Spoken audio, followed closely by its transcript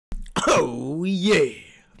Oh yeah.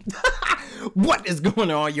 What is going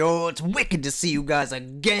on, y'all? It's wicked to see you guys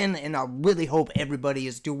again, and I really hope everybody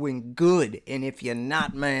is doing good. And if you're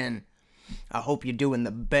not, man, I hope you're doing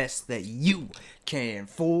the best that you can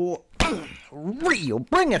for real.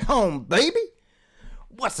 Bring it home, baby.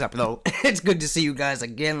 What's up, though? It's good to see you guys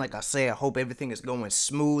again. Like I say, I hope everything is going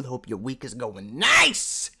smooth. Hope your week is going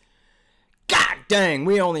nice. God dang,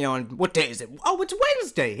 we only on, what day is it? Oh, it's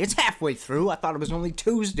Wednesday. It's halfway through. I thought it was only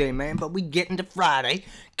Tuesday, man, but we get into Friday.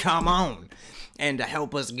 Come on. And to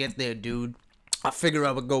help us get there, dude, I figure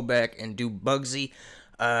I would go back and do Bugzy.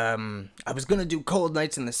 I was going to do Cold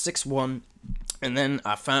Nights in the 6-1, and then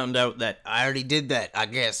I found out that I already did that, I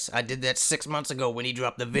guess. I did that 6 months ago when he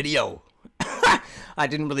dropped the video. I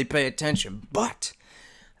didn't really pay attention, but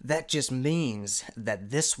that just means that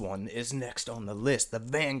this one is next on the list. The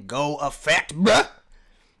Van Gogh effect, bruh.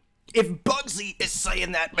 If Bugzy is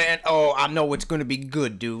saying that, man, oh, I know it's gonna be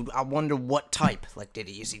good, dude. I wonder what type. Like,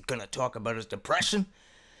 is he gonna talk about his depression?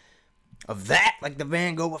 Of that, like the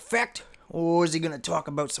Van Gogh effect? Or is he gonna talk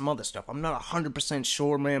about some other stuff? I'm not 100%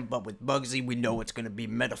 sure, man, but with Bugzy, we know it's gonna be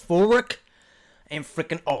metaphoric and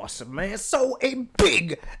freaking awesome, man. So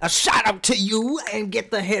a shout out to you, and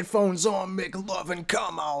get the headphones on, make love, and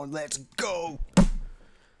come on, let's go.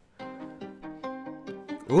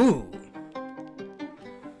 Ooh.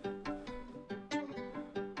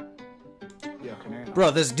 Yeah,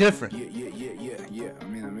 bro, this is different. Yeah. I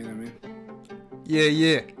mean.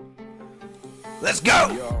 Yeah. Let's go.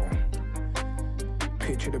 Yo.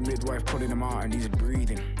 Picture the midwife putting him out and he's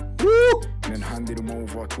breathing. Woo! And then handed him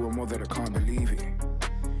over to a mother that can't believe it.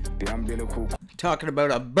 The umbilical. Talking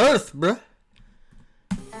about a birth, bruh.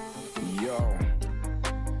 Yo.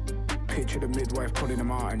 Picture the midwife putting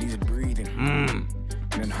him out and he's breathing. And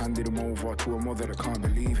then handed him over to a mother that can't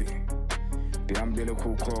believe it. The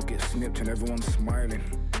umbilical cord gets snipped and everyone's smiling.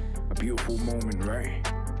 A beautiful moment, right?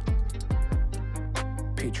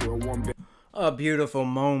 Picture of one bit. A beautiful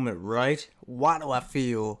moment, right? Why do I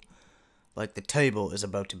feel like the table is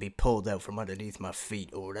about to be pulled out from underneath my feet,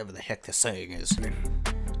 or whatever the heck the saying is?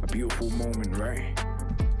 A beautiful moment, right?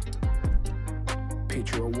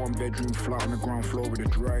 Picture a one-bedroom flat on the ground floor with a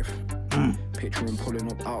drive. Picture him pulling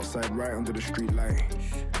up outside right under the street light.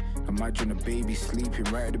 Imagine a baby sleeping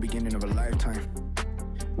right at the beginning of a lifetime.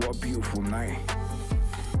 What a beautiful night.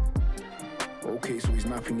 Okay, so he's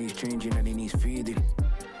napping, he's changing, and he needs feeding.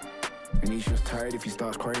 And he's just tired if he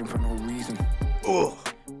starts crying for no reason. Ugh.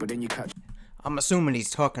 But then you catch. I'm assuming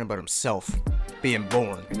he's talking about himself being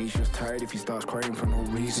born. And he's just tired if he starts crying for no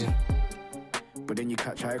reason. But then you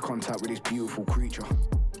catch eye contact with this beautiful creature.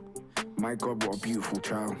 My God, what a beautiful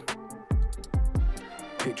child.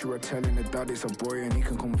 Picture her telling the dad it's a boy and he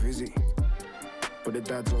can come visit. But the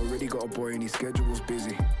dad's already got a boy and his schedule's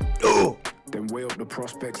busy. Ugh. Then weigh up the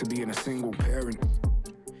prospects of being a single parent.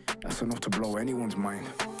 That's enough to blow anyone's mind.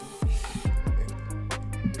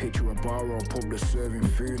 Picture a bar or a pub that's serving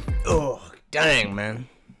food. Oh, dang, man.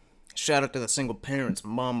 Shout out to the single parents,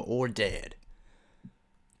 mom or dad.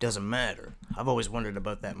 Doesn't matter. I've always wondered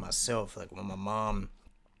about that myself. Like, when my mom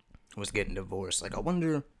was getting divorced, like, I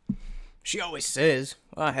wonder. She always says,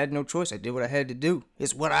 well, I had no choice. I did what I had to do.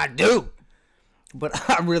 It's what I do. But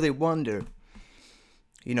I really wonder,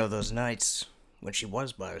 you know, those nights when she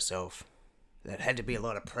was by herself, that had to be a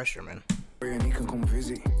lot of pressure, man. And he can come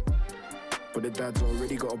visit. But the dad's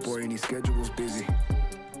already got a boy and his schedule's busy.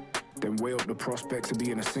 Then weigh up the prospects of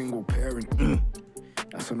being a single parent.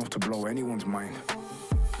 That's enough to blow anyone's mind.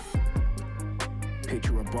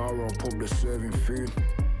 Picture a bar or a pub that's serving food.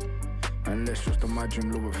 And let's just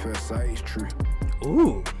imagine love at first sight is true.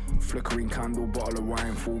 Ooh. Flickering candle, bottle of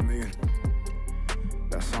wine, full moon.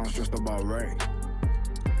 That sounds just about right.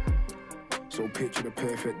 So picture the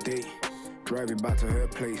perfect date. Driving back to her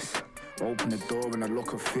place. Open the door and a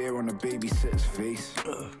look of fear on the babysitter's face.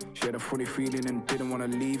 She had a funny feeling and didn't want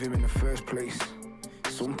to leave him in the first place.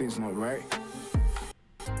 Something's not right.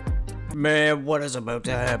 Man, what is about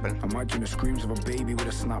to happen? Imagine the screams of a baby with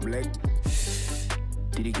a snapped leg.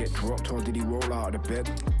 Did he get dropped or did he roll out of the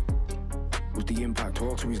bed? Was the impact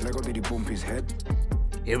all to his leg or did he bump his head?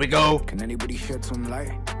 Here we go. Can anybody shed some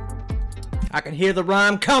light? I can hear the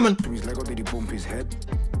rhyme coming. To his leg or did he bump his head?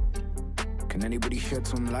 Can anybody shed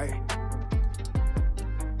some light?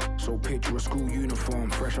 So picture a school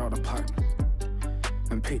uniform fresh out the pack.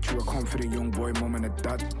 And picture a confident young boy, mum and a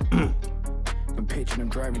dad. And picture them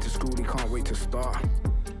driving to school, he can't wait to start.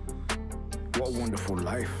 What a wonderful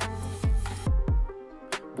life.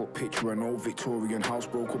 But picture an old Victorian house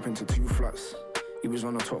broke up into 2 flats. He was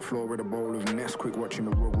on the top floor with a bowl of Nesquik watching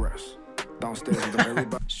the Rugrats. Downstairs with the very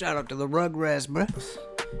back. Shout out to the Rugrats, bruh.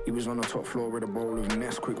 He was on the top floor with a bowl of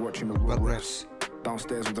Nesquik watching the Rugrats.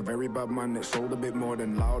 Downstairs was a very bad man that sold a bit more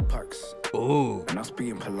than loud packs. Ooh. And that's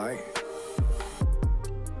being polite.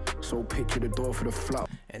 So picture the door for the flat.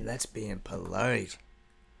 And that's being polite.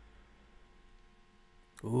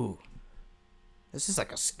 Ooh. This is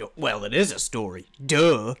like a story. Well, it is a story.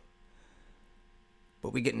 Duh.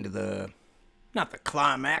 But we get into the... Not the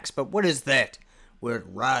climax, but what is that? Where it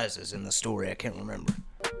rises in the story. I can't remember.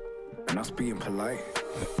 And that's being polite.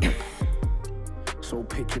 So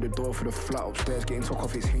picture the door for the flat upstairs getting took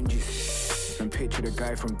off its hinges. And picture the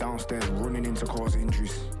guy from downstairs running in to cause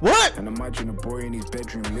injuries. What? And imagine a boy in his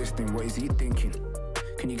bedroom listening. What is he thinking?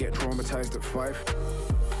 Can you get traumatized at 5?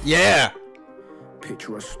 Yeah.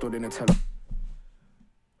 Picture us stood in a tele...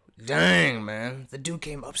 Dang, man. The dude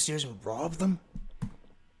came upstairs and robbed them?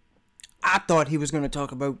 I thought he was going to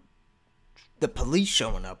talk about the police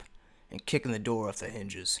showing up and kicking the door off the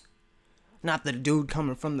hinges. Not the dude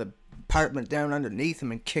coming from the apartment down underneath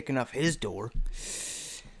him and kicking off his door.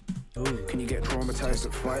 Ooh. Can you get traumatized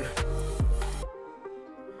at 5?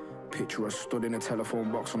 Picture us stood in a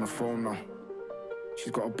telephone box on the phone now.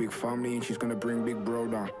 She's got a big family and she's gonna bring big bro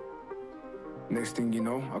down. Next thing you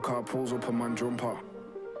know, a car pulls up, a man jump out.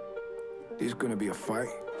 There's gonna be a fight.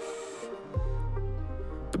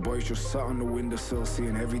 The boys just sat on the windowsill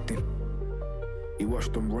seeing everything. He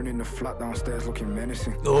watched them run in the flat downstairs looking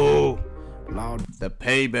menacing. Oh, loud. The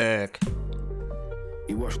payback.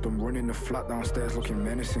 He watched them run in the flat downstairs looking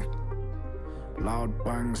menacing. Loud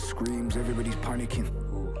bangs, screams, everybody's panicking.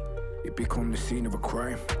 Ooh. It became the scene of a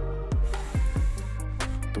crime.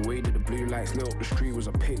 The way that the blue lights lit up the street was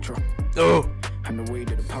a picture. Oh. And the way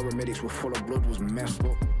that the paramedics were full of blood was messed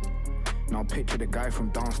up. Now picture the guy from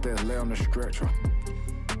downstairs lay on the stretcher.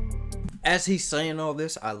 As he's saying all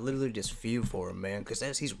this, I literally just feel for him, man. Because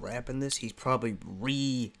as he's rapping this, he's probably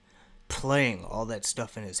replaying all that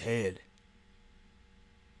stuff in his head.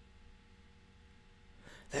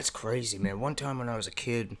 That's crazy, man. One time when I was a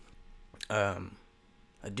kid, a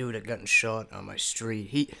dude had gotten shot on my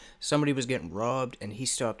street. Somebody was getting robbed, and he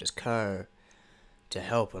stopped his car to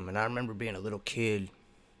help him. And I remember being a little kid.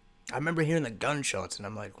 I remember hearing the gunshots, and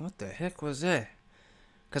I'm like, what the heck was that?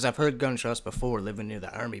 Because I've heard gunshots before living near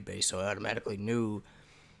the army base, so I automatically knew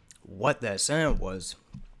what that sound was.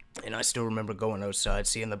 And I still remember going outside,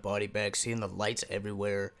 seeing the body bag, seeing the lights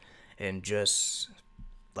everywhere, and just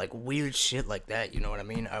like weird shit like that, you know what I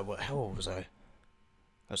mean? How old was I?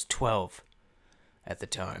 I was 12 at the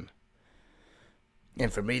time.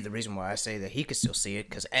 And for me, the reason why I say that he could still see it,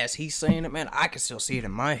 because as he's saying it, man, I could still see it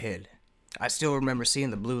in my head. I still remember seeing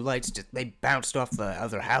the blue lights, they bounced off the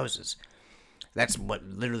other houses. That's what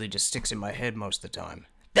literally just sticks in my head most of the time.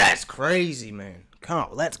 That's crazy, man. Come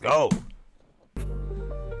on, let's go.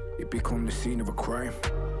 It became the scene of a crime.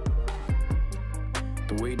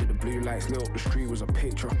 The way that the blue lights lit up the street was a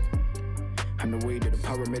picture. And the way that the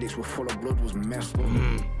paramedics were full of blood was messed up.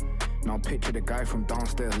 Now picture the guy from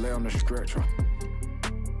downstairs lay on the stretcher.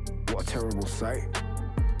 What a terrible sight.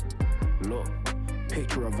 Look,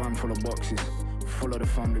 picture a van full of boxes, full of the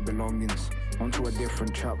family belongings. Onto a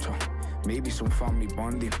different chapter. Maybe some family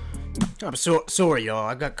bonding. I'm sorry, y'all.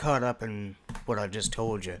 I got caught up in what I just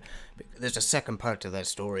told you. There's a second part to that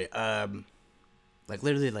story. Like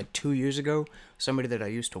literally like 2 years ago, somebody that I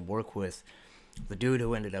used to work with, the dude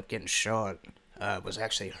who ended up getting shot, was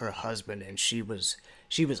actually her husband, and she was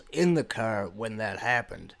in the car when that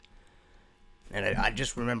happened. And I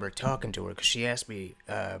just remember talking to her because she asked me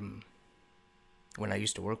when I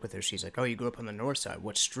used to work with her. She's like, "Oh, you grew up on the north side.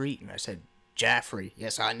 What street?" And I said, Jaffrey.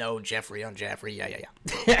 Yes, I know, Jeffrey on Jaffrey. Yeah.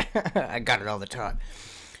 I got it all the time.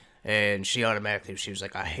 And she was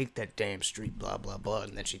like, I hate that damn street, blah, blah, blah.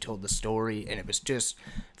 And then she told the story, and it was just,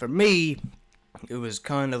 for me, it was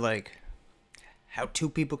kind of like how two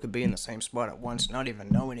people could be in the same spot at once, not even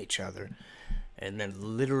knowing each other. And then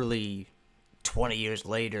literally 20 years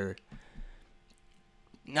later,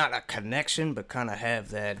 not a connection, but kind of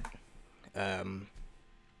have that,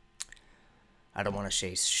 I don't want to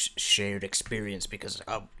say shared experience because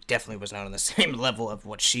I definitely was not on the same level of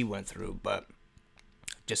what she went through, but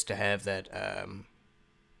just to have that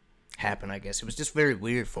happen, I guess. It was just very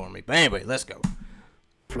weird for me. But anyway, let's go.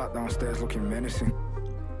 Flat downstairs looking menacing.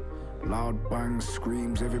 Loud bangs,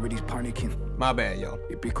 screams, everybody's panicking. My bad, y'all.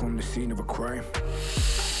 It became the scene of a crime.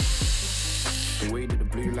 The way that the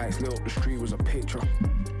blue lights lit up the street was a picture.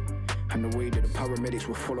 And the way that the paramedics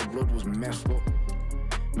were full of blood was messed up.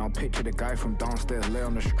 Now picture the guy from downstairs lay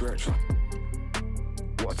on the stretcher.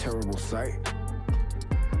 What a terrible sight.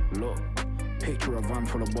 Look, picture a van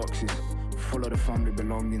full of boxes, full of the family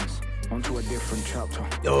belongings. onto a different chapter.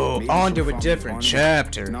 Oh, Maybe onto she'll a find different one.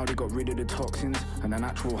 chapter. Now they got rid of the toxins and an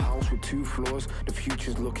actual house with 2 floors. The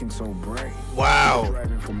future's looking so bright. Wow.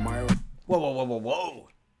 Driving for miles. Whoa, whoa, whoa, whoa, whoa.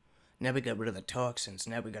 Now we got rid of the toxins.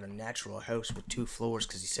 Now we got a natural house with 2 floors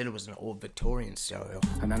because he said it was an old Victorian style.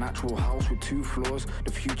 And an actual house with 2 floors.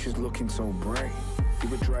 The future's looking so bright. We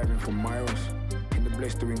were driving for miles in the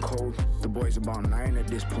blistering cold. The boy's about 9 at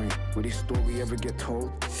this point. Will this story ever get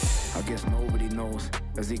told? I guess nobody knows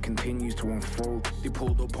as it continues to unfold. They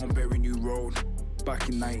pulled up on Berry New Road back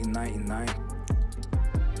in 1999.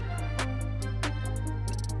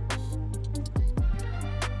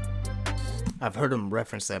 I've heard him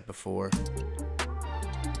reference that before.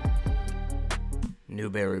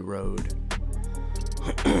 Newberry Road.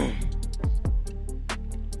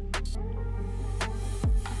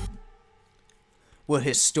 Will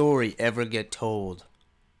his story ever get told?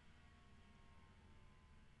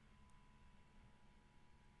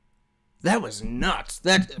 That was nuts.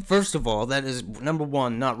 That, first of all, that is, number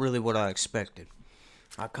one, not really what I expected.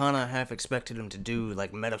 I kind of half expected him to do,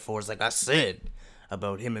 like, metaphors, like I said,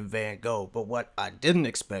 about him and Van Gogh. But what I didn't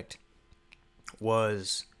expect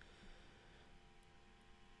was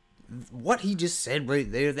what he just said right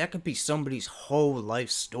there. That could be somebody's whole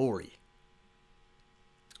life story.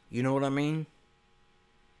 You know what I mean?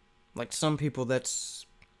 Like, some people, that's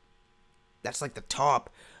like the top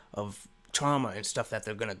of trauma and stuff that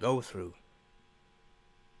they're gonna go through.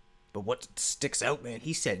 But what sticks out, man,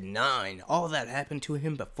 he said 9. All that happened to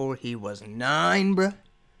him before he was 9, bruh.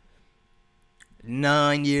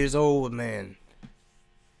 9 years old, man.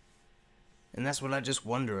 And that's what I just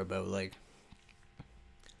wonder about, like,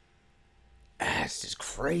 it's just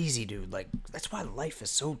crazy, dude. Like, that's why life is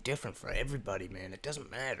so different for everybody, man. It doesn't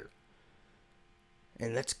matter.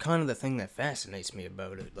 And that's kind of the thing that fascinates me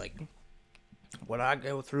about it. Like, what I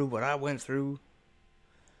go through, what I went through,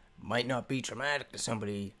 might not be traumatic to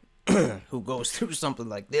somebody who goes through something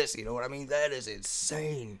like this, you know what I mean? That is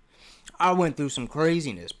insane. I went through some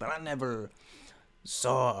craziness, but I never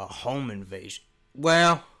saw a home invasion.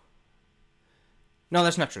 Well, no,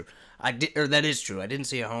 that's not true. That is true. I didn't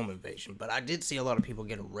see a home invasion, but I did see a lot of people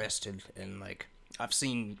get arrested, and, like, I've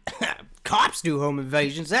seen cops do home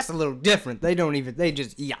invasions. That's a little different. They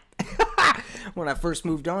just, yeah. When I first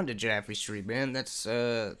moved on to Jaffrey Street, man, that's,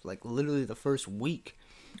 like, literally the first week.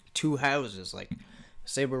 2 houses, like,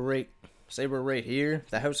 Saber right here,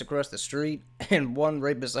 the house across the street, and one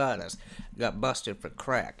right beside us got busted for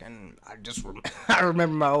crack. And I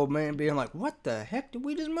remember my old man being like, what the heck did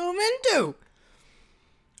we just move into?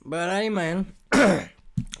 But hey, man, I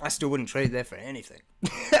still wouldn't trade that for anything.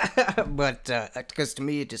 But, because to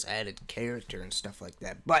me it just added character and stuff like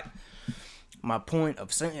that. But my point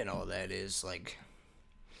of saying all that is, like,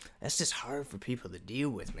 that's just hard for people to deal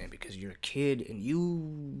with, man, because you're a kid and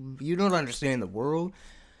you don't understand the world.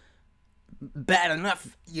 Bad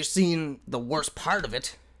enough you're seeing the worst part of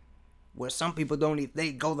it, where some people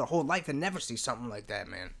they go their whole life and never see something like that,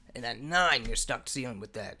 man. And at 9 you're stuck dealing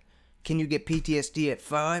with that. Can you get PTSD at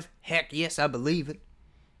 5? Heck yes, I believe it.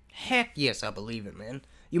 Heck yes, I believe it, man.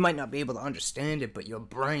 You might not be able to understand it, but your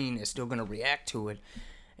brain is still going to react to it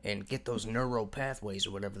and get those neural pathways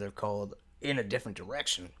or whatever they're called in a different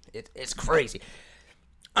direction. It's crazy.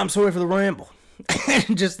 I'm sorry for the ramble.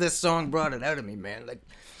 Just this song brought it out of me, man. Like,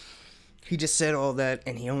 he just said all that,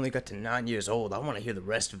 and he only got to 9 years old. I want to hear the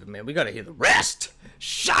rest of it, man. We got to hear the rest.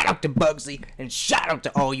 Shout out to Bugzy, and shout out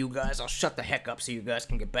to all you guys. I'll shut the heck up so you guys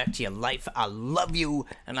can get back to your life. I love you,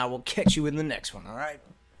 and I will catch you in the next one, all right?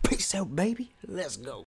 Peace out, baby. Let's go.